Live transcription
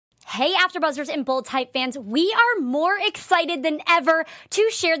Hey, AfterBuzzers and Bold Type fans, we are more excited than ever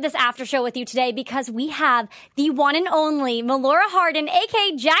to share this after show with you today because we have the one and only Melora Hardin,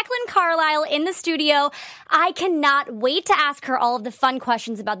 aka Jacqueline Carlisle, in the studio. I cannot wait to ask her all of the fun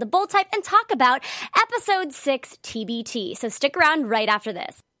questions about the Bold Type and talk about episode 6 TBT. So stick around right after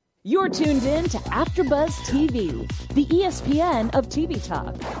this. You're tuned in to AfterBuzz TV, the ESPN of TV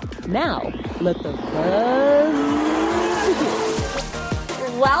talk. Now, let the buzz begin.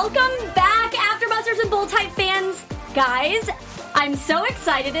 Welcome back, AfterBuzzers and Bold Type fans. Guys, I'm so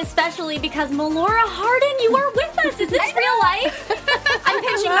excited, especially because Melora Hardin, you are with us. Is this real life? I'm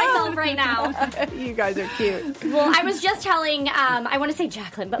pinching myself right now. You guys are cute. Well, I was just telling, I want to say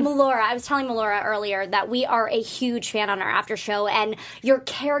Jacqueline, but Melora, I was telling Melora earlier that we are a huge fan on our after show, and your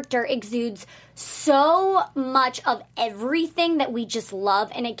character exudes so much of everything that we just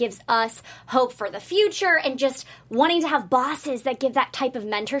love, and it gives us hope for the future and just wanting to have bosses that give that type of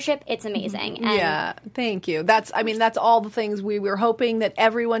mentorship. It's amazing. And yeah, thank you. That's all the things we were hoping that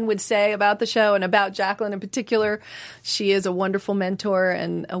everyone would say about the show and about Jacqueline in particular. She is a wonderful mentor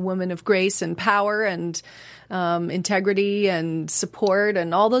and a woman of grace and power and integrity and support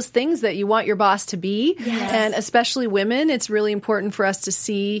and all those things that you want your boss to be. Yes. And especially women, it's really important for us to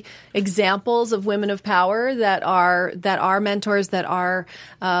see examples of women of power that are mentors, that are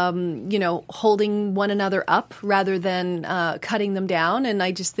holding one another up rather than cutting them down. And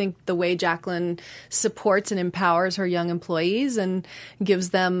I just think the way Jacqueline supports and empowers her young employees and gives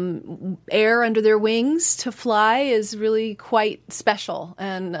them air under their wings to fly is really quite special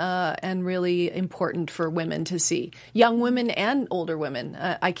and really important for women to see. Young women and older women.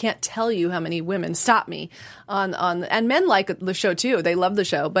 I can't tell you how many women stop me on and men like the show too. They love the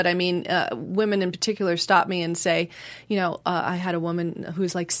show, but I mean, women in particular stop me and say, I had a woman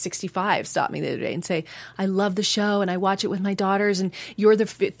who's like 65 stop me the other day and say, I love the show and I watch it with my daughters and you're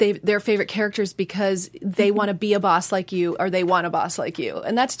their favorite characters because they want to be a boss like you or they want a boss like you.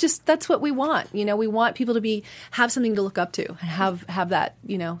 And that's what we want. We want people to have something to look up to and have that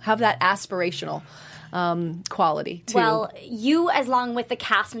aspirational quality too. Well, you, as long with the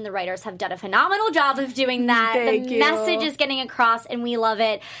cast and the writers, have done a phenomenal job of doing that. Thank the you. message is getting across, and we love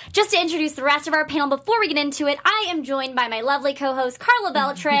it. Just to introduce the rest of our panel before we get into it, I am joined by my lovely co-host, Carla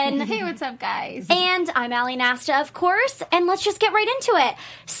Beltran. Hey, what's up, guys? And I'm Allie Nasta, of course, and let's just get right into it.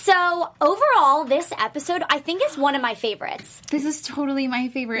 So, overall, this episode, I think, is one of my favorites. This is totally my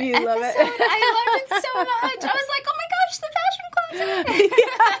favorite You episode. love it. I loved it so much. I was like, oh my gosh, the fashion closet.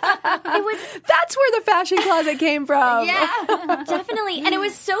 That's where the fashion closet came from. Yeah. Definitely. And it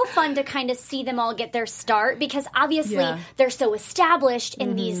was so fun to kind of see them all get their start because obviously Yeah. they're so established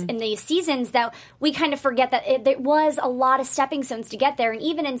in these seasons that we kind of forget that there was a lot of stepping stones to get there. And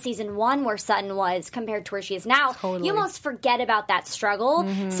even in season 1 where Sutton was compared to where she is now, you almost forget about that struggle.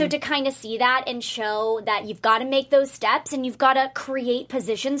 So to kind of see that and show that you've got to make those steps and you've got to create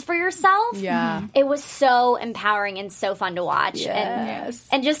positions for yourself. Yeah. It was so empowering and so fun to watch. Yes.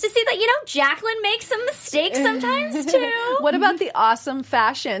 And just to see that, Jacqueline makes some mistakes sometimes too. What about the awesome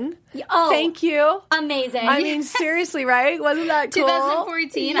fashion? Oh, Thank you. amazing. I mean, seriously, right? Wasn't that cool?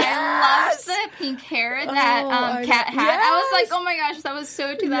 2014. Yes. I loved the pink hair that I cat know. had. I was Yes. like, oh my gosh, that was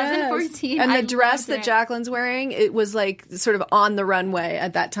so 2014. Yes. And I the dress loved that it. Jacqueline's wearing, it was like sort of on the runway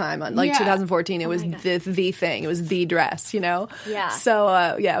at that time. Like Yeah. 2014, it was the thing. It was the dress, Yeah.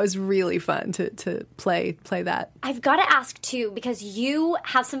 So, it was really fun to play that. I've got to ask too because you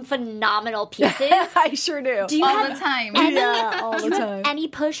have some phenomenal pieces. I sure do. Do you all have the time. Yeah, all the time. any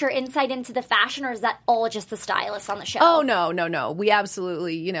push or insight into the fashion, or is that all just the stylists on the show? Oh, no. We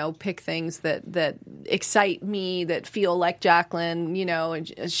absolutely, pick things that excite me, that feel like Jacqueline,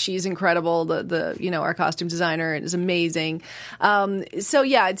 and she's incredible. The our costume designer is amazing. So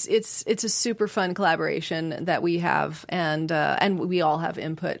yeah, it's a super fun collaboration that we have, and we all have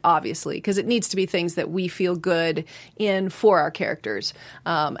input, obviously, because it needs to be things that we feel good in for our characters,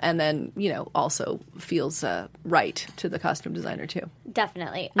 and then, also feels right to the costume designer too.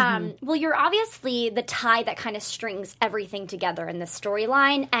 Definitely. Well, you're obviously the tie that kind of strings everything together in this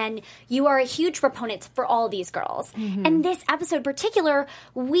storyline, and you are a huge proponent for all these girls. And this episode in particular,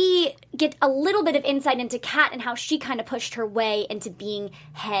 we get a little bit of insight into Kat and how she kind of pushed her way into being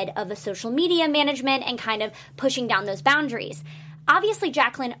head of the social media management and kind of pushing down those boundaries. Obviously,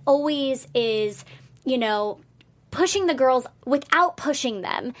 Jacqueline always is, pushing the girls without pushing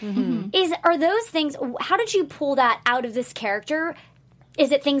them. Are those things, how did you pull that out of this character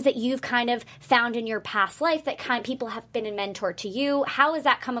Is it things that you've kind of found in your past life that kind of people have been a mentor to you? How has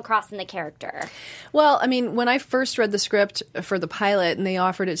that come across in the character? Well, I mean, when I first read the script for the pilot and they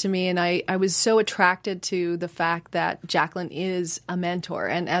offered it to me, and I was so attracted to the fact that Jacqueline is a mentor.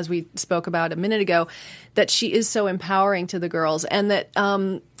 And as we spoke about a minute ago, that she is so empowering to the girls, and that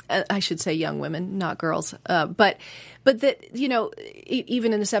I should say young women, not girls, but that, you know,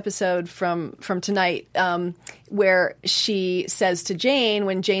 even in this episode from tonight, where she says to Jane,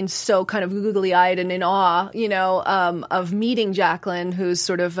 when Jane's so kind of googly-eyed and in awe, you know, of meeting Jacqueline, who's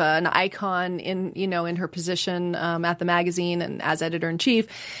sort of an icon in her position at the magazine and as editor-in-chief,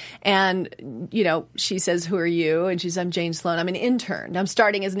 and, you know, she says, "Who are you?" And she says, "I'm Jane Sloan. I'm an intern. I'm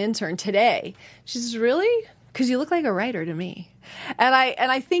starting as an intern today." She says, "Really? Because you look like a writer to me." And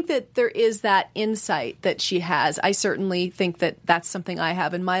I think that there is that insight that she has. I certainly think that that's something I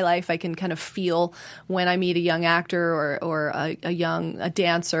have in my life. I can kind of feel when I meet a young actor or a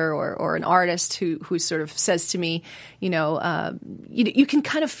dancer or an artist who sort of says to me, you know, you can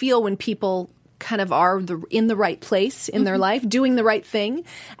kind of feel when people kind of are in the right place in their life, doing the right thing,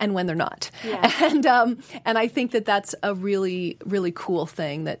 and when they're not. Yeah. And I think that that's a really, really cool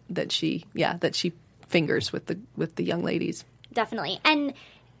thing that she fingers with the young ladies. Definitely. And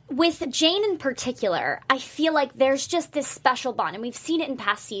with Jane in particular, I feel like there's just this special bond, and we've seen it in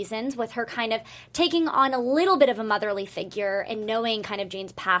past seasons with her kind of taking on a little bit of a motherly figure and knowing kind of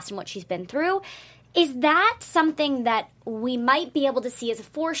Jane's past and what she's been through. Is that something that we might be able to see as a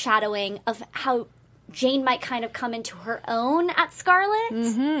foreshadowing of how Jane might kind of come into her own at Scarlet?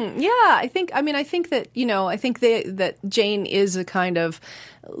 Mm-hmm. Yeah, I think that, you know, that Jane is a kind of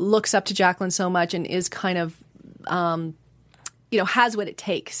looks up to Jacqueline so much and is kind of, you know, has what it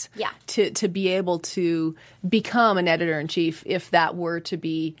takes to be able to become an editor-in-chief if that were to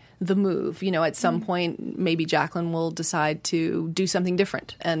be the move. You know, at some point, maybe Jacqueline will decide to do something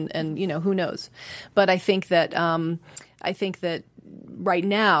different, and you know, who knows. But I think that right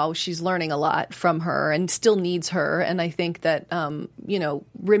now she's learning a lot from her and still needs her, and I think that you know,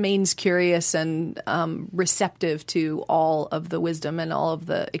 remains curious and receptive to all of the wisdom and all of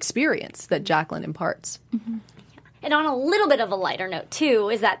the experience that Jacqueline imparts. Mm-hmm. And on a little bit of a lighter note,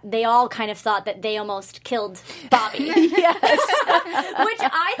 too, is that they all kind of thought that they almost killed Bobby. Yes. Which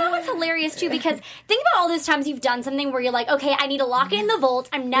I thought was hilarious, too, because think about all those times you've done something where you're like, okay, I need to lock it in the vault.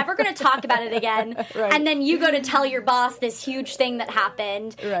 I'm never going to talk about it again. Right. And then you go to tell your boss this huge thing that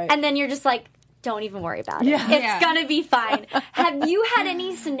happened. Right. And then you're just like, don't even worry about it. Yeah. It's going to be fine. Have you had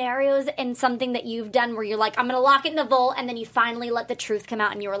any scenarios in something that you've done where you're like, I'm going to lock it in the vault, and then you finally let the truth come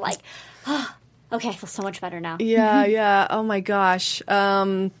out and you were like, oh, okay, I feel so much better now. Yeah. Oh my gosh.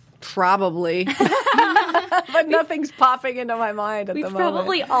 Probably. But nothing's popping into my mind at the moment. We've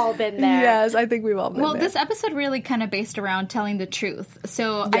probably all been there. Yes, I think we've all been there. Well, this episode really kind of based around telling the truth.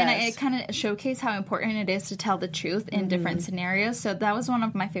 So and it kind of showcased how important it is to tell the truth in different scenarios. So that was one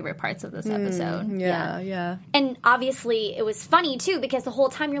of my favorite parts of this episode. Yeah. And obviously it was funny, too, because the whole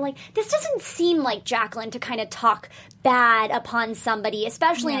time you're like, this doesn't seem like Jacqueline to kind of talk bad upon somebody,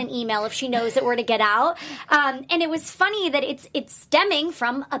 especially in an email if she knows that we're to get out. And it was funny that it's stemming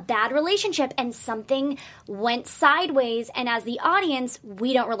from a bad relationship and something went sideways, and as the audience,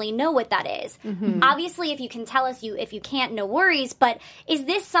 we don't really know what that is. Mm-hmm. Obviously, if you can tell us, if you can't, no worries, but is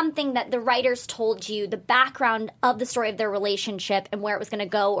this something that the writers told you, the background of the story of their relationship and where it was going to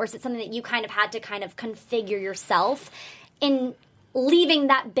go, or is it something that you kind of had to kind of configure yourself in leaving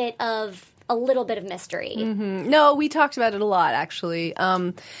that bit of a little bit of mystery? Mm-hmm. No, we talked about it a lot, actually.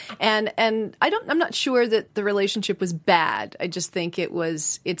 And I'm not sure that the relationship was bad. I just think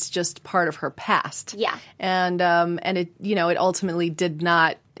it's just part of her past. Yeah. And it, you know, it ultimately did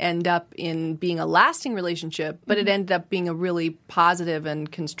not end up in being a lasting relationship, but it ended up being a really positive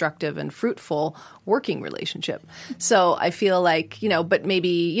and constructive and fruitful working relationship. So I feel like, you know, but maybe,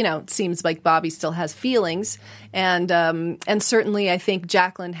 you know, it seems like Bobby still has feelings, and certainly I think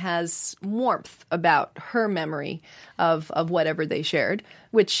Jacqueline has warmth about her memory of whatever they shared,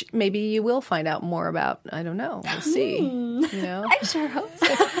 which maybe you will find out more about. I don't know. We'll see. You know? I sure hope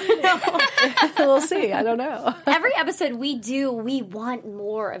so. We'll see. I don't know. Every episode we want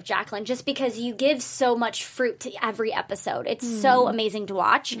more of Jacqueline, just because you give so much fruit to every episode. It's so amazing to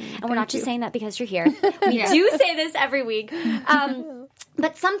watch. And we're not just saying that because you're here. We do say this every week.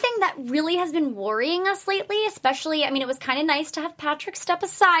 But something that really has been worrying us lately, especially, I mean, it was kind of nice to have Patrick step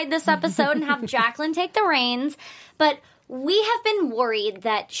aside this episode and have Jacqueline take the reins, but we have been worried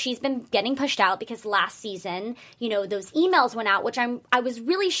that she's been getting pushed out because last season, you know, those emails went out, which I was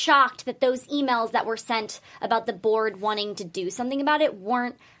really shocked that those emails that were sent about the board wanting to do something about it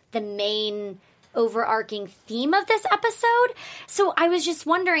weren't the main overarching theme of this episode. So I was just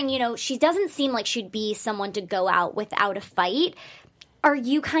wondering, she doesn't seem like she'd be someone to go out without a fight. Are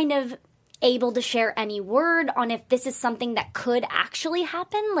you kind of able to share any word on if this is something that could actually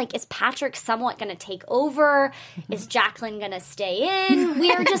happen? Like, is Patrick somewhat going to take over? Is Jacqueline going to stay in?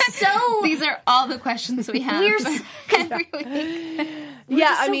 We are just so... These are all the questions we have every week.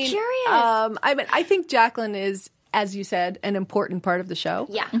 Curious. I think Jacqueline is, as you said, an important part of the show.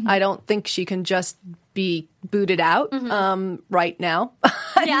 Yeah. I don't think she can just be booted out right now.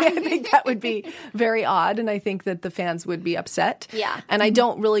 Yeah. I think that would be very odd, and I think that the fans would be upset. Yeah. And I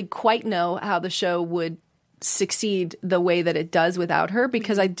don't really quite know how the show would succeed the way that it does without her,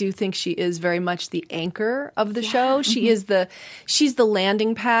 because I do think she is very much the anchor of the show. She's the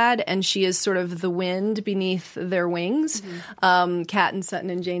landing pad, and she is sort of the wind beneath their wings, Kat and Sutton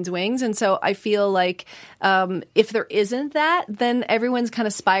and Jane's wings. And so I feel like if there isn't that, then everyone's kind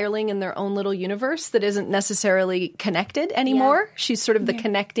of spiraling in their own little universe that isn't necessarily connected anymore. Yeah. She's sort of the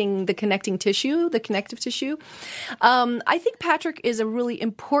connecting tissue, the connective tissue. I think Patrick is a really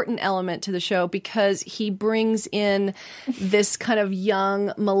important element to the show because he brings in this kind of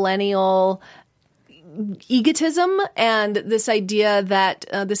young millennial egotism and this idea that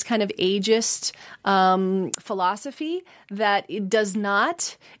this kind of ageist philosophy that it does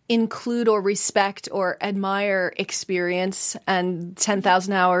not include or respect or admire experience and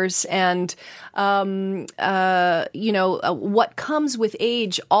 10,000 hours and what comes with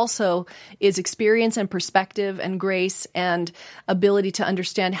age also is experience and perspective and grace and ability to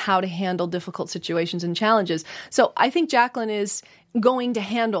understand how to handle difficult situations and challenges. So I think Jacqueline is going to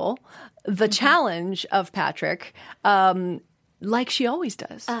handle the challenge of Patrick, like she always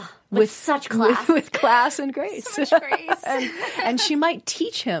does. With such class. With class and grace. So much grace. and she might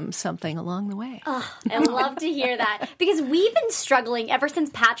teach him something along the way. I love to hear that. Because we've been struggling ever since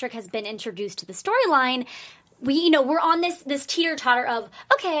Patrick has been introduced to the storyline. We're on this teeter-totter of,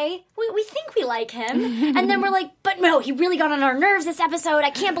 okay, we think we like him. And then we're like, but no, he really got on our nerves this episode. I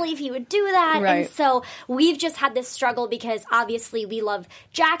can't believe he would do that. Right. And so we've just had this struggle because obviously we love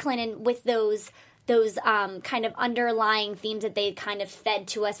Jacqueline, and with those kind of underlying themes that they kind of fed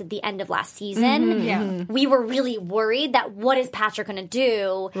to us at the end of last season, we were really worried that what is Patrick going to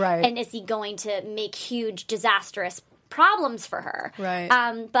do? Right. And is he going to make huge, disastrous problems for her? Right.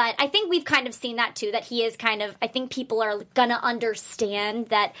 But I think we've kind of seen that too, that he is kind of, I think people are gonna understand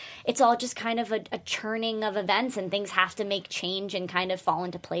that it's all just kind of a churning of events and things have to make change and kind of fall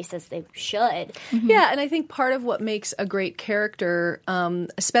into place as they should. Yeah, and I think part of what makes a great character,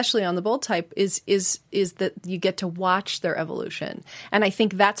 especially on the Bold type, is that you get to watch their evolution. And I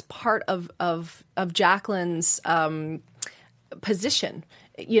think that's part of Jacqueline's position.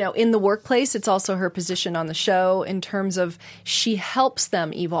 In the workplace, it's also her position on the show in terms of she helps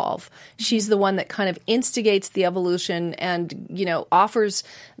them evolve. She's the one that kind of instigates the evolution and, offers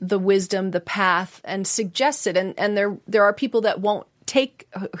the wisdom, the path, and suggests it. And there are people that won't take,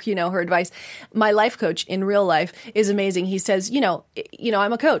 her advice. My life coach in real life is amazing. He says,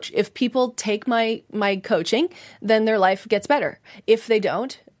 I'm a coach. If people take my coaching, then their life gets better. If they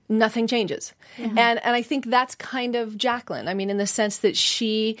don't, nothing changes. Mm-hmm. And I think that's kind of Jacqueline. I mean, in the sense that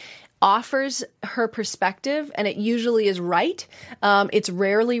she offers her perspective, and it usually is right. It's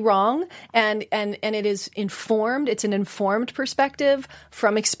rarely wrong, and it is informed. It's an informed perspective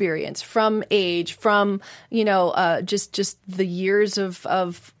from experience, from age, from just the years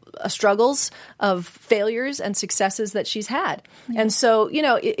of struggles, of failures and successes that she's had. Yeah. And so,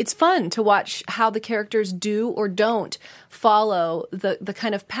 it's fun to watch how the characters do or don't follow the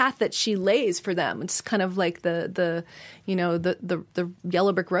kind of path that she lays for them. It's kind of like the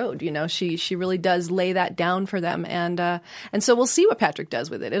yellow brick road. She really does lay that down for them, and so we'll see what Patrick does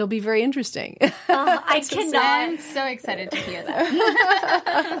with it. It'll be very interesting. I cannot. I'm so excited to hear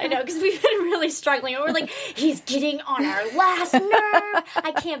that. I know, because we've been really struggling. We're like, he's getting on our last nerve.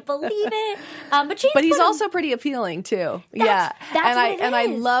 I can't believe it. But he's also pretty appealing too. That's I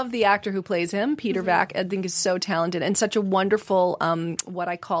love the actor who plays him, Peter Vack. I think is so talented and such a wonderful what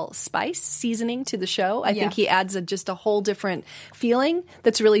I call spice seasoning to the show. I think he adds just a whole different feeling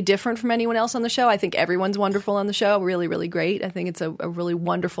that's really different from anyone else on the show. I think everyone's wonderful on the show. Really, really great. I think it's a really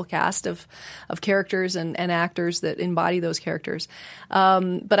wonderful cast of characters and actors that embody those characters.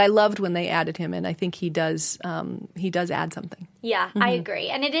 But I loved when they added him in. I think he does add something. Yeah, I agree.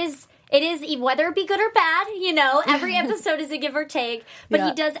 And it is, whether it be good or bad, every episode is a give or take, but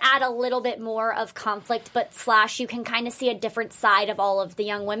he does add a little bit more of conflict, but / you can kind of see a different side of all of the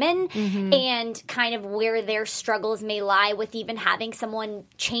young women and kind of where their struggles may lie with even having someone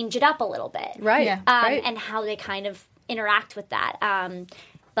change it up a little bit. Right. And how they kind of interact with that.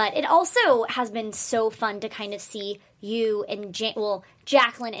 But it also has been so fun to kind of see you and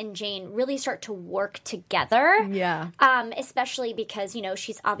Jacqueline and Jane really start to work together. Yeah. Especially because,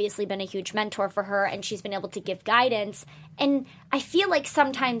 she's obviously been a huge mentor for her and she's been able to give guidance. And I feel like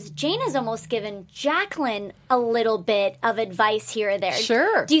sometimes Jane has almost given Jacqueline a little bit of advice here or there.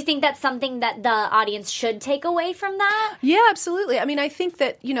 Sure. Do you think that's something that the audience should take away from that? Yeah, absolutely. I mean, I think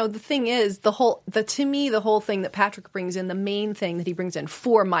that, the thing is, to me, the whole thing that Patrick brings in, the main thing that he brings in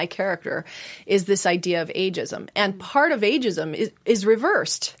for my character is this idea of ageism. And part of ageism is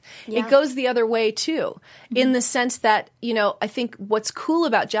reversed. Yeah. It goes the other way, too, in the sense that, I think what's cool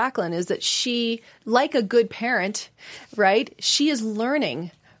about Jacqueline is that she, like a good parent, right, she is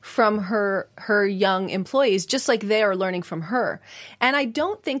learning from her young employees, just like they are learning from her. And I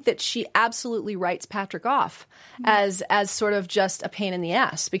don't think that she absolutely writes Patrick off as sort of just a pain in the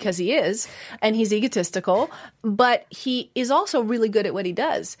ass, because he is, and he's egotistical, but he is also really good at what he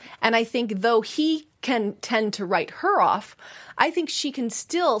does. And I think though he can tend to write her off, I think she can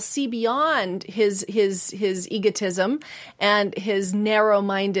still see beyond his egotism and his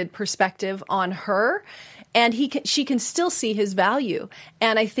narrow-minded perspective on her. And she can still see his value,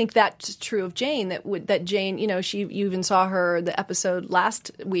 and I think that's true of Jane. That Jane, you even saw her the episode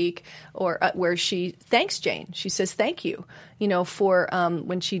last week, or where she thanks Jane. She says thank you, for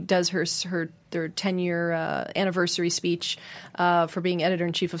when she does their 10-year anniversary speech for being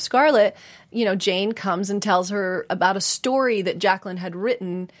editor-in-chief of Scarlet. Jane comes and tells her about a story that Jacqueline had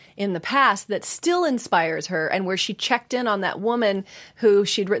written in the past that still inspires her, and where she checked in on that woman who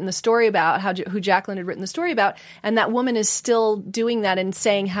she'd written the story about, who Jacqueline had written the story about, and that woman is still doing that and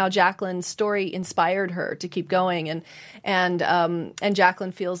saying how Jacqueline's story inspired her to keep going, and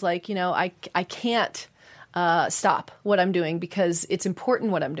Jacqueline feels like, I can't stop what I'm doing because it's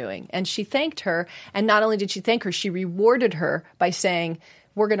important what I'm doing. And she thanked her. And not only did she thank her, she rewarded her by saying,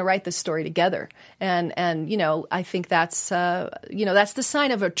 we're going to write this story together. And I think that's the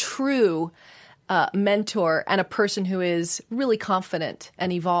sign of a true mentor and a person who is really confident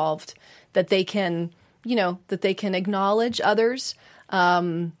and evolved, that they can acknowledge others,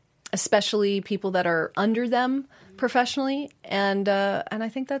 especially people that are under them professionally, and I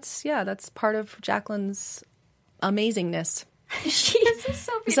think that's part of Jacqueline's amazingness. This is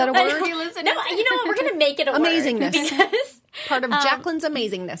so beautiful. Is that a word? No, you know what? We're going to make it a amazingness. word. Because part of Jacqueline's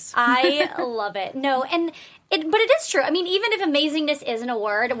amazingness. I love it. No, but it is true. I mean, even if amazingness isn't a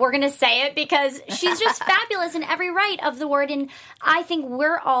word, we're going to say it because she's just fabulous in every right of the word. And I think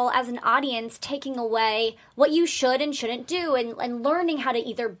we're all, as an audience, taking away what you should and shouldn't do, and learning how to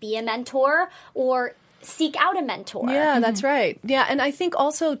either be a mentor or seek out a mentor. Yeah, that's right. Yeah, and I think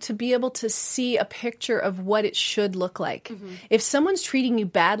also to be able to see a picture of what it should look like. Mm-hmm. If someone's treating you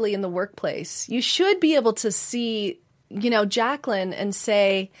badly in the workplace, you should be able to see, Jacqueline and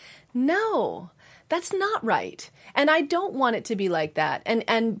say, no, that's not right. And I don't want it to be like that.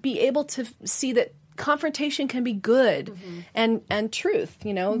 And be able to see that confrontation can be good, mm-hmm. and truth,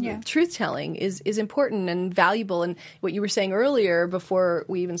 truth telling is important and valuable. And what you were saying earlier before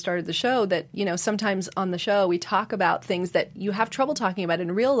we even started the show, that, sometimes on the show we talk about things that you have trouble talking about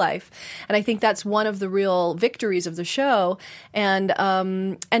in real life. And I think that's one of the real victories of the show. And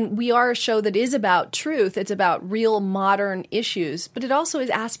we are a show that is about truth. It's about real modern issues, but it also is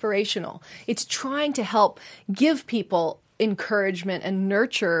aspirational. It's trying to help give people encouragement and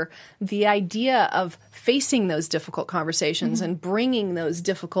nurture the idea of facing those difficult conversations, mm-hmm. and bringing those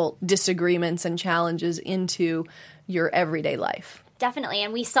difficult disagreements and challenges into your everyday life. Definitely.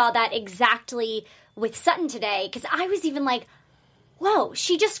 And we saw that exactly with Sutton today, because I was even like, whoa,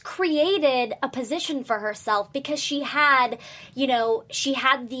 she just created a position for herself because she had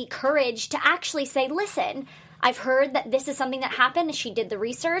the courage to actually say, listen, I've heard that this is something that happened. She did the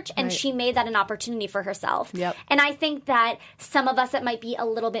research, and she made that an opportunity for herself. Yep. And I think that some of us that might be a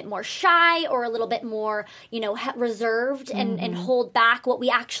little bit more shy or a little bit more, reserved, mm-hmm. and hold back what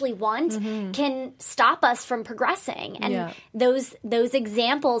we actually want, mm-hmm. can stop us from progressing. And those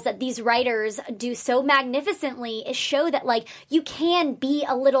examples that these writers do so magnificently is show that, you can be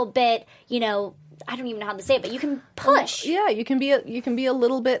a little bit, I don't even know how to say it, but you can push. Yeah, you can be a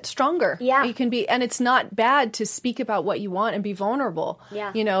little bit stronger. Yeah. You can be, and it's not bad to speak about what you want and be vulnerable.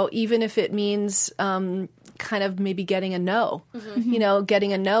 Yeah. Even if it means kind of maybe getting a no. Mm-hmm.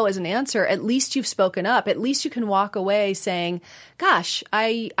 Getting a no as an answer. At least you've spoken up. At least you can walk away saying, gosh,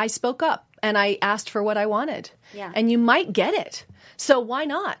 I spoke up and I asked for what I wanted. Yeah. And you might get it. So why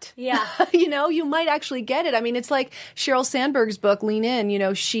not? Yeah. You might actually get it. I mean, it's like Sheryl Sandberg's book, Lean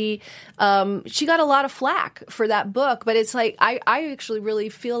In. She got a lot of flack for that book, but it's like, I actually really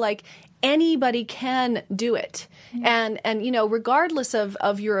feel like anybody can do it. And regardless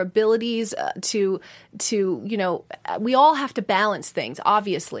of your abilities we all have to balance things,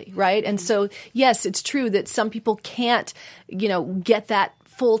 obviously, right? And so, yes, it's true that some people can't, get that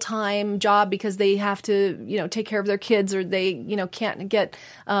full-time job because they have to, take care of their kids, or they, can't get,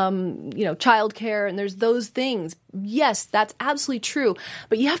 childcare, and there's those things. Yes, that's absolutely true.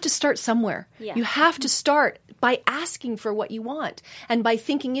 But you have to start somewhere. Yeah. You have to start by asking for what you want, and by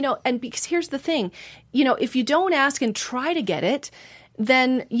thinking, and because here's the thing, if you don't ask and try to get it,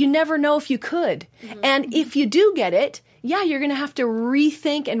 then you never know if you could. Mm-hmm. And if you do get it, you're going to have to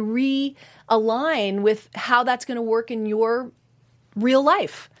rethink and realign with how that's going to work in your real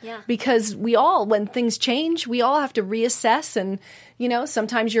life. Yeah. Because when things change, we all have to reassess, and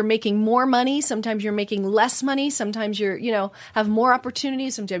sometimes you're making more money, sometimes you're making less money, sometimes you're, have more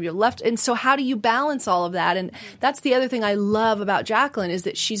opportunities, sometimes you're left. And so how do you balance all of that? And that's the other thing I love about Jacqueline, is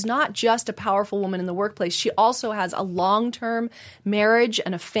that she's not just a powerful woman in the workplace. She also has a long-term marriage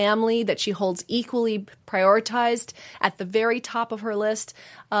and a family that she holds equally prioritized at the very top of her list.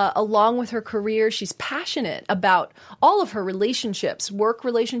 Along with her career, she's passionate about all of her relationships, work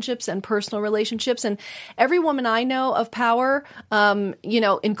relationships and personal relationships. And every woman I know of power,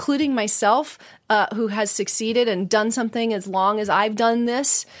 including myself, who has succeeded and done something as long as I've done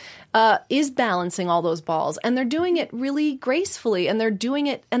this, is balancing all those balls. And they're doing it really gracefully, and they're doing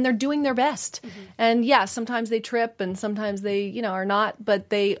their best. Mm-hmm. And sometimes they trip, and sometimes they, are not, but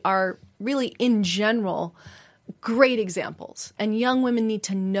they are really, in general, great examples. And young women need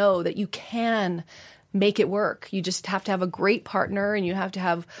to know that you can make it work. You just have to have a great partner, and you have to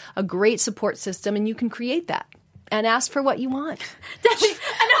have a great support system, and you can create that. And ask for what you want. I'm gonna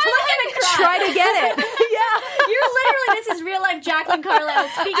cry. Try to get it. Yeah, you're literally, this is real life Jacqueline Carlo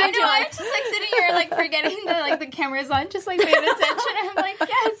speaking I know, to I'm just sitting here forgetting that the camera's on, just paying attention. I'm like,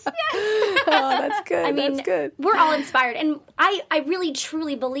 yes. Oh, that's good. I mean, that's good. We're all inspired, and I really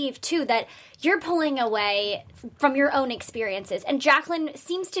truly believe too that you're pulling away from your own experiences, and Jacqueline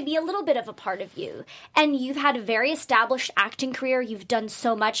seems to be a little bit of a part of you. And you've had a very established acting career. You've done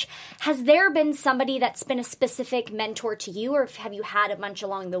so much. Has there been somebody that's been a specific mentor to you, or have you had a bunch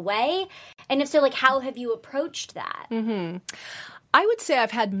along the way? And if so, how have you approached that? Mm-hmm. I would say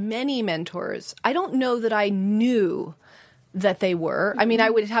I've had many mentors. I don't know that I knew that they were. I mean, I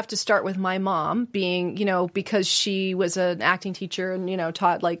would have to start with my mom being, because she was an acting teacher and,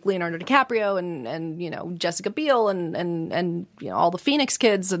 taught Leonardo DiCaprio and Jessica Biel and all the Phoenix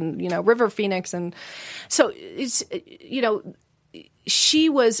kids and, River Phoenix. And so it's, she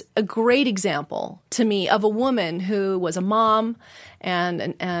was a great example to me of a woman who was a mom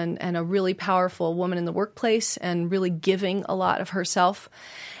and a really powerful woman in the workplace and really giving a lot of herself.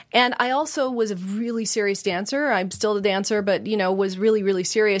 And I also was a really serious dancer. I'm still a dancer, but, was really, really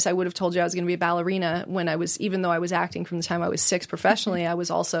serious. I would have told you I was going to be a ballerina even though I was acting from the time I was 6 professionally, I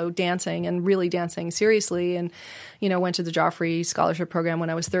was also dancing and really dancing seriously, and, went to the Joffrey Scholarship Program when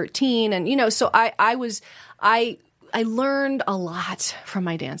I was 13. And, so I learned a lot from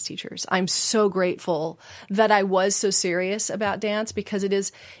my dance teachers. I'm so grateful that I was so serious about dance, because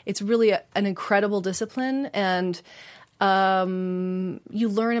it's really an incredible discipline. And you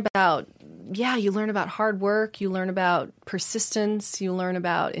learn about hard work, you learn about persistence, you learn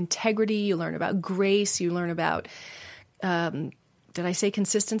about integrity, you learn about grace, you learn about, did I say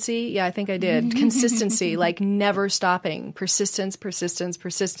consistency? Yeah, I think I did. Consistency, never stopping, persistence,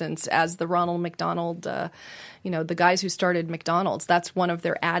 as the Ronald McDonald, the guys who started McDonald's, that's one of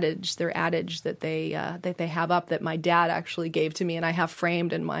their adage that they have up, that my dad actually gave to me, and I have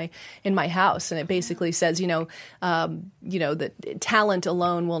framed in my house. And it basically says, that talent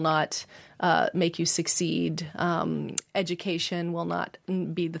alone will not make you succeed. Education will not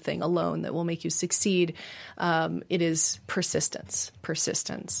be the thing alone that will make you succeed. It is persistence.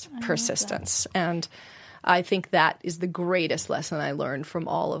 And I think that is the greatest lesson I learned from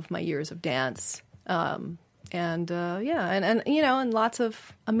all of my years of dance. And lots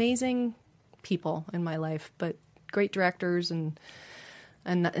of amazing people in my life, but great directors and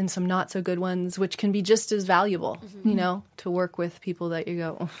some not so good ones, which can be just as valuable, to work with people that you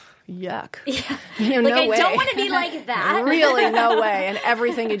go, oh, yuck. Yeah. No way. I don't want to be like that. Really, no way. And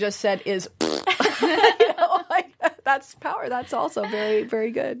everything you just said is, that's power. That's also very,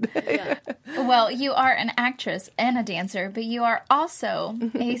 very good. Yeah. Well, you are an actress and a dancer, but you are also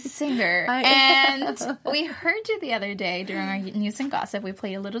a singer. And we heard you the other day during our News and Gossip. We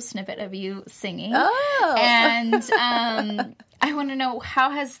played a little snippet of you singing. Oh. And I want to know, how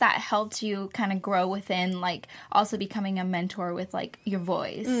has that helped you kind of grow within, like, also becoming a mentor with, like, your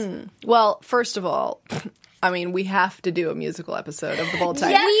voice? Well, first of all, I mean, we have to do a musical episode of The Bold Type.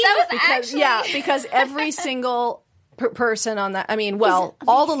 Yes, that was because every single person on that, I mean, well,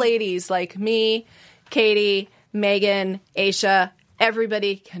 all the ladies, like me, Katie, Megan, Aisha,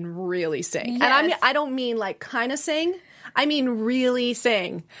 everybody can really sing. Yes. And I don't mean like kind of sing. I mean really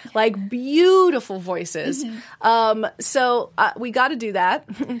sing. Like beautiful voices. So we got to do that.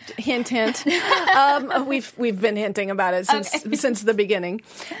 Hint, hint. We've been hinting about it since the beginning.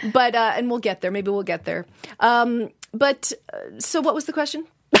 But and we'll get there. Maybe we'll get there. But so what was the question?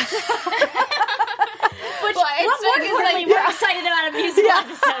 We're excited about a musical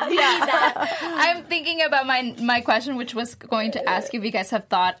episode. We need that. I'm thinking about my question, which was going to ask if you guys have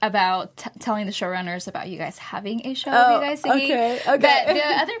thought about telling the showrunners about you guys having a show of you guys singing. Okay. But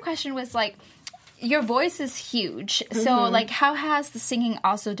the other question was, like, your voice is huge. So, like, how has the singing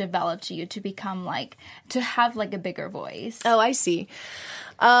also developed you to become, like, to have, like, a bigger voice? Oh, I see.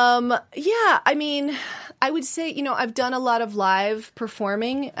 Yeah, I mean, I would say, I've done a lot of live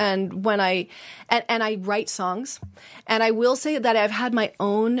performing, and when I write songs, and I will say that I've had my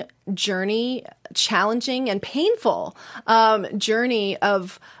own journey, challenging and painful journey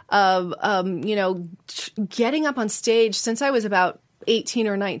of getting up on stage since I was about 18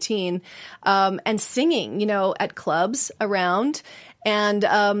 or 19, and singing, at clubs around. And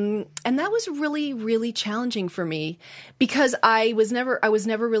that was really, really challenging for me because I was never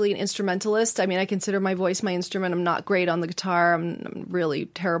really an instrumentalist. I mean, I consider my voice my instrument. I'm not great on the guitar. I'm really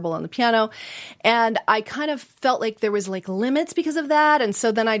terrible on the piano. And I kind of felt like there was like limits because of that. And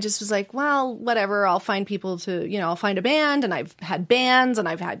so then I just was like, well, whatever, I'll find people to, I'll find a band. And I've had bands and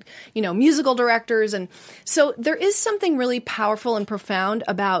I've had, musical directors. And so there is something really powerful and profound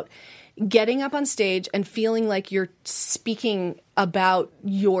about getting up on stage and feeling like you're speaking about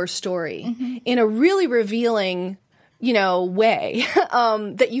your story in a really revealing, way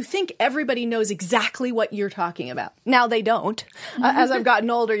that you think everybody knows exactly what you're talking about. Now they don't. As I've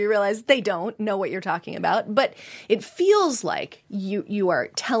gotten older, you realize they don't know what you're talking about, but it feels like you are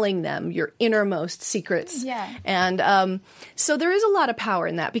telling them your innermost secrets. Yeah. And so there is a lot of power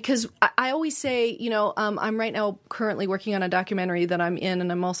in that because I always say, I'm right now currently working on a documentary that I'm in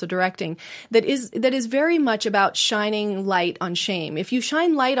and I'm also directing that is very much about shining light on shame. If you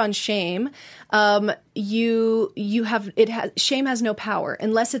shine light on shame, shame has no power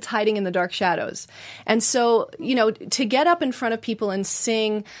unless it's hiding in the dark shadows. And so, to get up in front of people and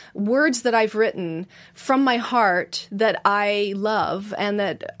sing words that I've written from my heart that I love and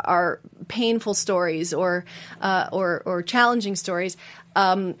that are painful stories or challenging stories,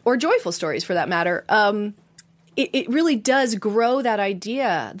 or joyful stories for that matter, it really does grow that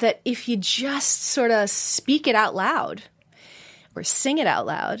idea that if you just sort of speak it out loud or sing it out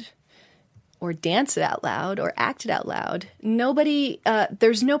loud, or dance it out loud, or act it out loud,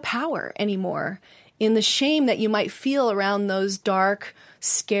 there's no power anymore in the shame that you might feel around those dark,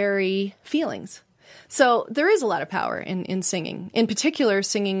 scary feelings. So there is a lot of power in singing, in particular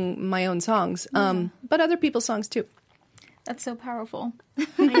singing my own songs, but other people's songs too. That's so powerful.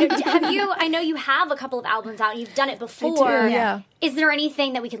 I know you have a couple of albums out. You've done it before. I do, yeah. Is there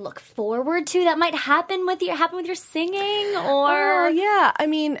anything that we could look forward to that might happen with your singing? Or yeah, I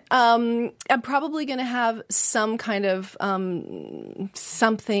mean, I'm probably going to have some kind of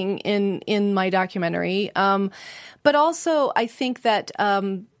something in my documentary, but also I think that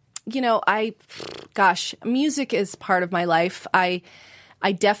music is part of my life. I'm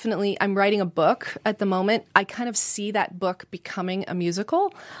writing a book at the moment. I kind of see that book becoming a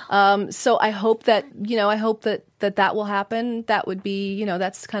musical. So I hope that that will happen. That would be,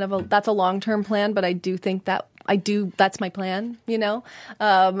 that's that's a long-term plan, but I do think that's my plan,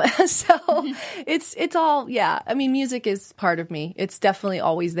 so it's all, yeah. I mean, music is part of me. It's definitely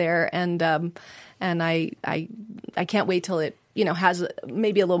always there. And I can't wait till it, has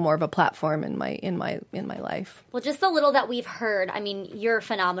maybe a little more of a platform in my life. Well, just the little that we've heard, I mean, you're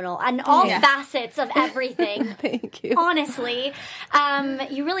phenomenal on all facets of everything. Thank you. Honestly,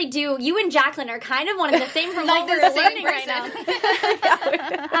 you really do. You and Jacqueline are kind of one of the same from like what we're learning right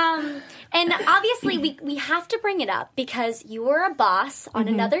now. And obviously, we have to bring it up because you were a boss on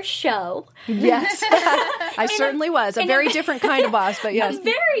another show. Yes, I certainly was. A very different kind of boss, but yes. A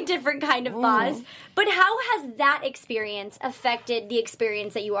very different kind of boss. But how has that experience affected the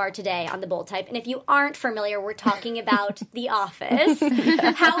experience that you are today on The Bold Type? And if you aren't familiar, we're talking about The Office.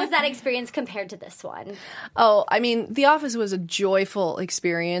 How has that experience compared to this one? Oh, I mean, The Office was a joyful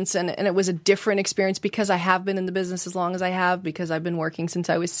experience, and it was a different experience because I have been in the business as long as I have, because I've been working since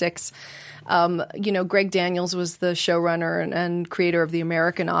I was 6. Greg Daniels was the showrunner and creator of The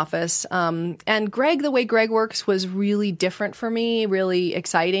American Office. And Greg, the way Greg works was really different for me, really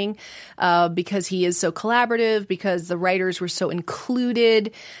exciting, because he is so collaborative, because the writers were so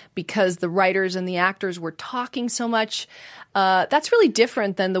included, because the writers and the actors were talking so much. That's really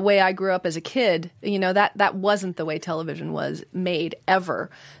different than the way I grew up as a kid. That wasn't the way television was made ever.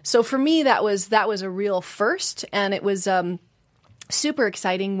 So for me, that was a real first, and it was super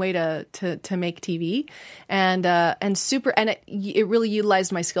exciting way to make TV, and it really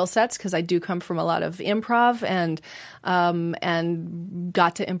utilized my skill sets, because I do come from a lot of improv and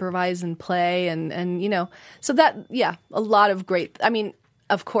got to improvise and play and so that, yeah, a lot of great, I mean,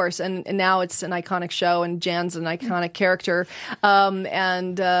 of course, and now it's an iconic show, and Jan's an iconic character,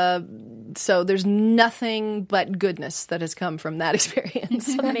 so there's nothing but goodness that has come from that experience.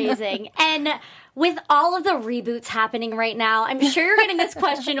 Amazing. And with all of the reboots happening right now, I'm sure you're getting this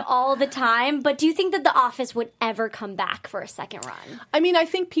question all the time, but do you think that The Office would ever come back for a second run? I mean, I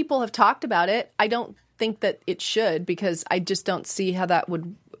think people have talked about it. I don't think that it should, because I just don't see how that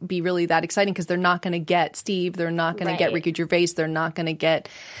would be really that exciting, because they're not going to get Steve, they're not going to get Ricky Gervais, they're not going to get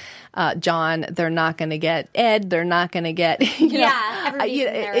John, they're not going to get Ed, they're not going to get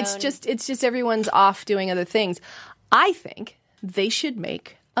it's just everyone's off doing other things. I think they should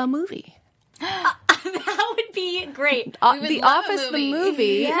make a movie. That would be great. The Office, the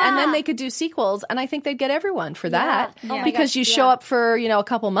movie, and then they could do sequels, and I think they'd get everyone for that. Oh because you show up for a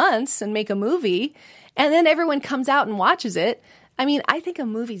couple months and make a movie, and then everyone comes out and watches it. I mean, I think a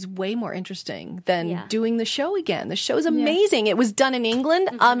movie's way more interesting than doing the show again. The show's amazing. It was done in England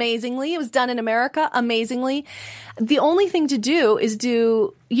amazingly. It was done in America amazingly. The only thing to do is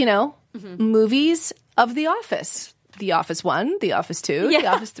do, movies of The Office. The Office 1, The Office 2, The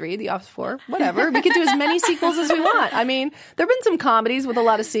Office 3, The Office 4, whatever. We could do as many sequels as we want. I mean, there have been some comedies with a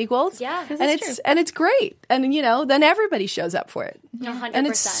lot of sequels. Yeah, and it's great. And, then everybody shows up for it. 100%. And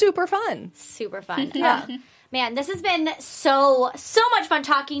it's super fun. Super fun. Yeah. Man, this has been so much fun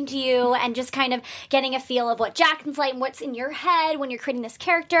talking to you and just kind of getting a feel of what Jackson's like and what's in your head when you're creating this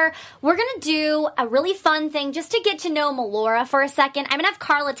character. We're going to do a really fun thing just to get to know Melora for a second. I'm going to have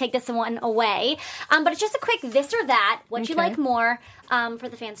Carla take this one away. But it's just a quick this or that, what you like more, for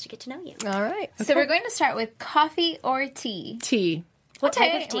the fans to get to know you. All right. So we're going to start with coffee or tea? Tea. What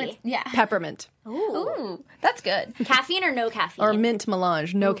type of tea? Peppermint. Ooh, that's good. Caffeine or no caffeine? Or mint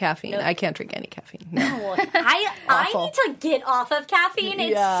melange, no caffeine. I can't drink any caffeine. No. I need to get off of caffeine.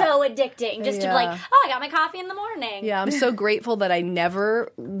 It's so addicting just to be like, I got my coffee in the morning. Yeah, I'm so grateful that I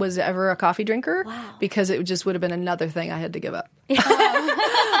never was ever a coffee drinker, because it just would have been another thing I had to give up.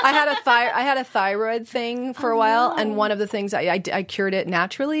 I had a thyroid thing for a while, and one of the things I cured it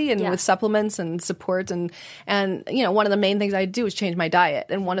naturally and with supplements and support, and one of the main things I had to do was change my diet,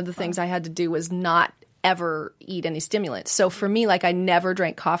 and one of the things I had to do was not ever eat any stimulants. So for me, I never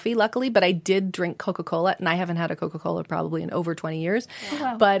drank coffee, luckily, but I did drink Coca-Cola, and I haven't had a Coca-Cola probably in over 20 years.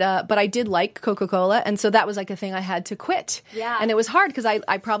 Wow. But I did like Coca-Cola, and so that was a thing I had to quit. Yeah. And it was hard because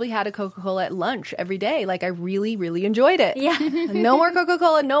I probably had a Coca-Cola at lunch every day. I really, really enjoyed it. Yeah. No more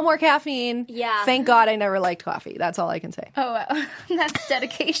Coca-Cola, no more caffeine. Yeah. Thank God I never liked coffee. That's all I can say. Oh, wow. That's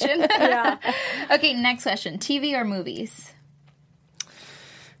dedication. Yeah. Okay, next question. TV or movies?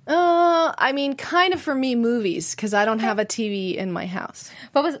 I mean, kind of for me, movies, because I don't have a TV in my house.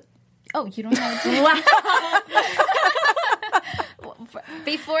 What was? Oh, you don't have a TV. Wow.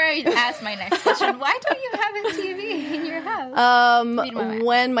 Before I ask my next question, why don't you have a TV in your house?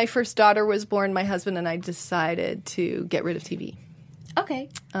 When my first daughter was born, my husband and I decided to get rid of TV. Okay.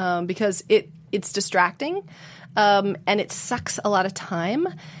 Because it's distracting, and it sucks a lot of time.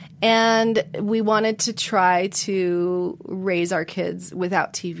 And we wanted to try to raise our kids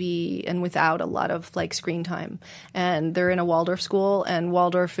without TV and without a lot of screen time. And they're in a Waldorf school, and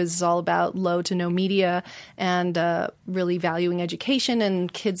Waldorf is all about low to no media and really valuing education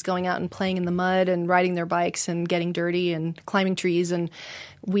and kids going out and playing in the mud and riding their bikes and getting dirty and climbing trees. And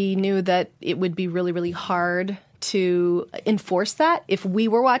we knew that it would be really, really hard to enforce that if we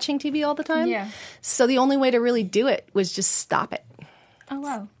were watching TV all the time. Yeah. So the only way to really do it was just stop it. Oh,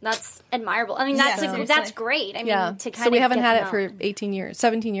 wow. That's admirable. I mean, that's great. I mean, to kind of so we haven't had it them for out. 18 years,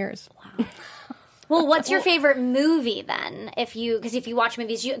 17 years. Wow. Well, what's your favorite movie then? Because if you watch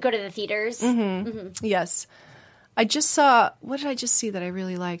movies, you go to the theaters. Yes. I just saw, what did I just see that I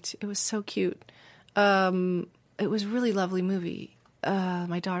really liked? It was so cute. It was a really lovely movie.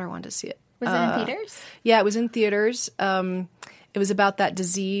 My daughter wanted to see it. Was it in theaters? Yeah, it was in theaters. It was about that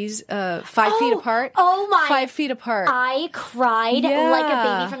disease, 5 feet apart. Oh my! 5 feet apart. I cried like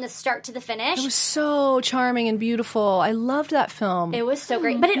a baby from the start to the finish. It was so charming and beautiful. I loved that film. It was so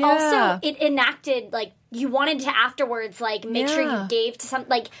great, but it also enacted like you wanted to afterwards like make sure you gave to some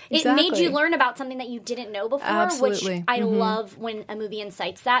like it made you learn about something that you didn't know before. Absolutely. Which I love when a movie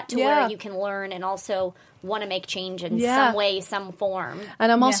incites that to where you can learn and also want to make change in some way, some form. And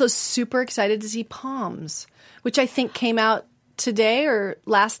I'm also super excited to see Palms, which I think came out today or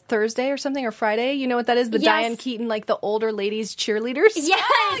last Thursday or something, or Friday. You know what that is? The Diane Keaton, like the older ladies cheerleaders.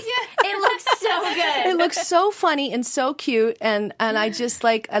 Yes! It looks so good. It looks so funny and so cute. And I just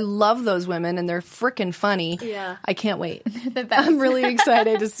I love those women and they're freaking funny. Yeah. I can't wait. The best. I'm really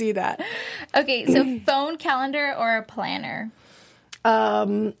excited to see that. Okay, so phone calendar or a planner?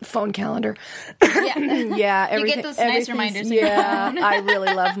 Phone calendar. Yeah. Yeah. You get those nice reminders in your phone. I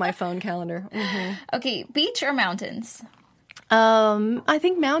really love my phone calendar. Okay, beach or mountains? I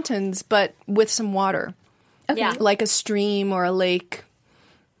think mountains, but with some water. Okay. Yeah. Like a stream or a lake,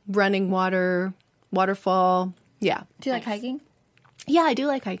 running water, waterfall. Yeah. Do you like hiking? Yeah, I do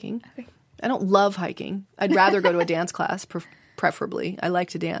like hiking. Okay. I don't love hiking. I'd rather go to a dance class, preferably. I like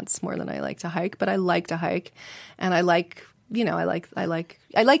to dance more than I like to hike, but I like to hike. And I like, I like,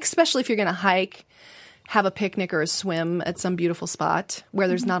 especially if you're going to hike, have a picnic or a swim at some beautiful spot where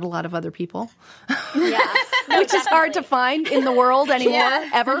there's not a lot of other people. Yeah. Which is hard to find in the world anymore,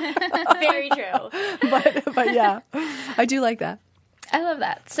 ever. Very true. But yeah, I do like that. I love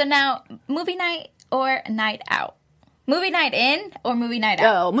that. So now, movie night or night out? Movie night in or movie night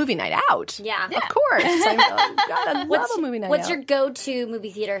out? Oh, movie night out. Yeah. Of course. I love a movie night out. What's your go-to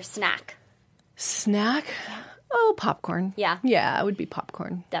movie theater snack? Snack? Oh, popcorn. Yeah. Yeah, it would be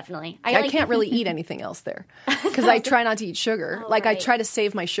popcorn. Definitely. I can't really eat anything else there because I try not to eat sugar. I try to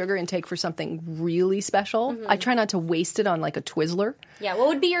save my sugar intake for something really special. I try not to waste it on like a Twizzler. Yeah, what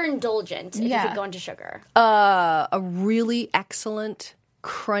would be your indulgent if you could go into sugar? A really excellent,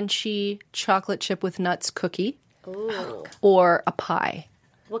 crunchy chocolate chip with nuts cookie. Ooh. Or a pie.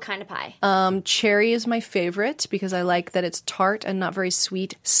 What kind of pie? Cherry is my favorite because I like that it's tart and not very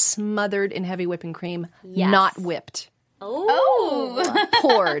sweet, smothered in heavy whipping cream, not whipped. Oh.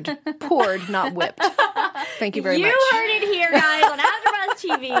 Poured, not whipped. Thank you very much. You heard it here, guys, on AfterBuzz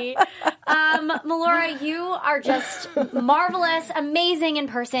TV. Melora, you are just marvelous, amazing in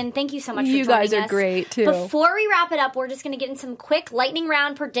person. Thank you so much for joining us. You guys are great, too. Before we wrap it up, we're just going to get in some quick lightning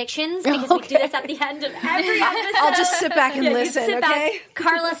round predictions because we do this at the end of every episode. I'll just sit back and listen, sit okay? Back.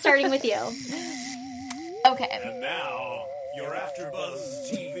 Carla, starting with you. Okay. And now, your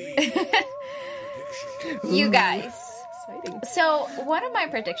AfterBuzz TV You guys. Exciting. So, one of my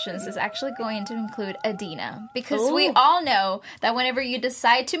predictions is actually going to include Adina, because we all know that whenever you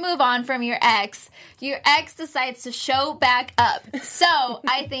decide to move on from your ex decides to show back up. So,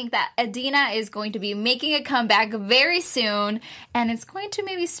 I think that Adina is going to be making a comeback very soon, and it's going to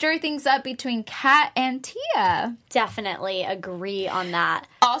maybe stir things up between Kat and Tia. Definitely agree on that.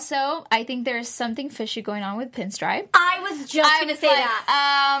 Also, I think there's something fishy going on with Pinstripe. I was just going to say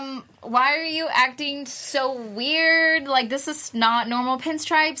that. Why are you acting so weird? Like, this is not normal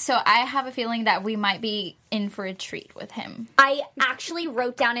Pinstripe, so I have a feeling that we might be in for a treat with him. I actually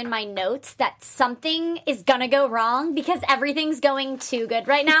wrote down in my notes that something is gonna go wrong because everything's going too good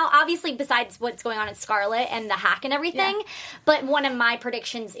right now. Obviously, besides what's going on at Scarlet and the hack and everything. Yeah. But one of my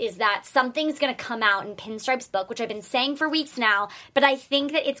predictions is that something's gonna come out in Pinstripe's book, which I've been saying for weeks now, but I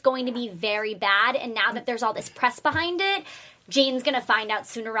think that it's going to be very bad, and now that there's all this press behind it, Jane's going to find out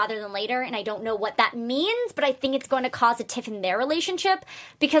sooner rather than later, and I don't know what that means, but I think it's going to cause a tiff in their relationship,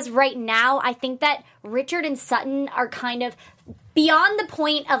 because right now I think that Richard and Sutton are kind of beyond the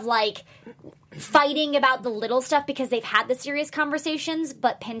point of, like, fighting about the little stuff because they've had the serious conversations,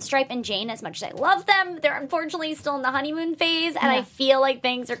 but Pinstripe and Jane, as much as I love them, they're unfortunately still in the honeymoon phase, and I feel like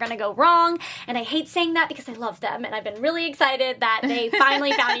things are going to go wrong, and I hate saying that because I love them, and I've been really excited that they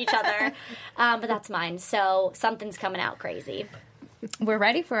finally found each other, but that's mine, so something's coming out crazy. We're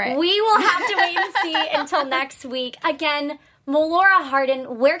ready for it. We will have to wait and see until next week. Again, Melora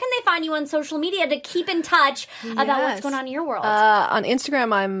Hardin, where can they find you on social media to keep in touch about what's going on in your world? On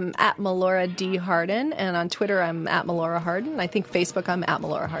Instagram, I'm at Melora D. Hardin, and on Twitter, I'm at Melora Hardin. I think Facebook, I'm at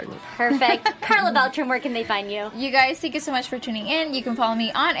Melora Hardin. Perfect. Carla Beltran, where can they find you? You guys, thank you so much for tuning in. You can follow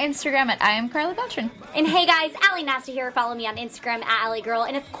me on Instagram at I am Carla Beltran. And hey guys, Allie Nasta here. Follow me on Instagram at AllieGirl.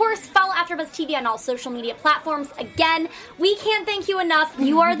 And of course, follow AfterBuzz TV on all social media platforms. Again, we can't thank you enough.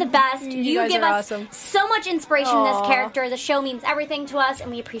 You are the best. You guys give are us awesome. so much inspiration in this character. The show means everything to us,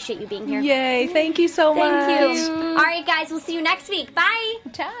 and we appreciate you being here. Yay, thank you so much. Thank you. All right, guys, we'll see you next week. Bye.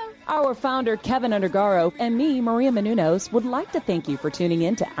 Ciao. Our founder, Kevin Undergaro, and me, Maria Menounos, would like to thank you for tuning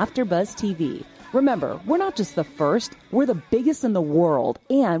in to AfterBuzz TV. Remember, we're not just the first, we're the biggest in the world,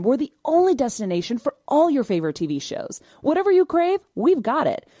 and we're the only destination for all your favorite TV shows. Whatever you crave, we've got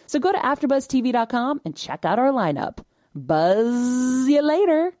it. So go to AfterBuzzTV.com and check out our lineup. Buzz you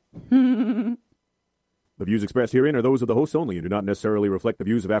later. The views expressed herein are those of the hosts only and do not necessarily reflect the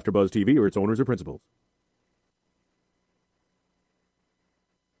views of AfterBuzz TV or its owners or principals.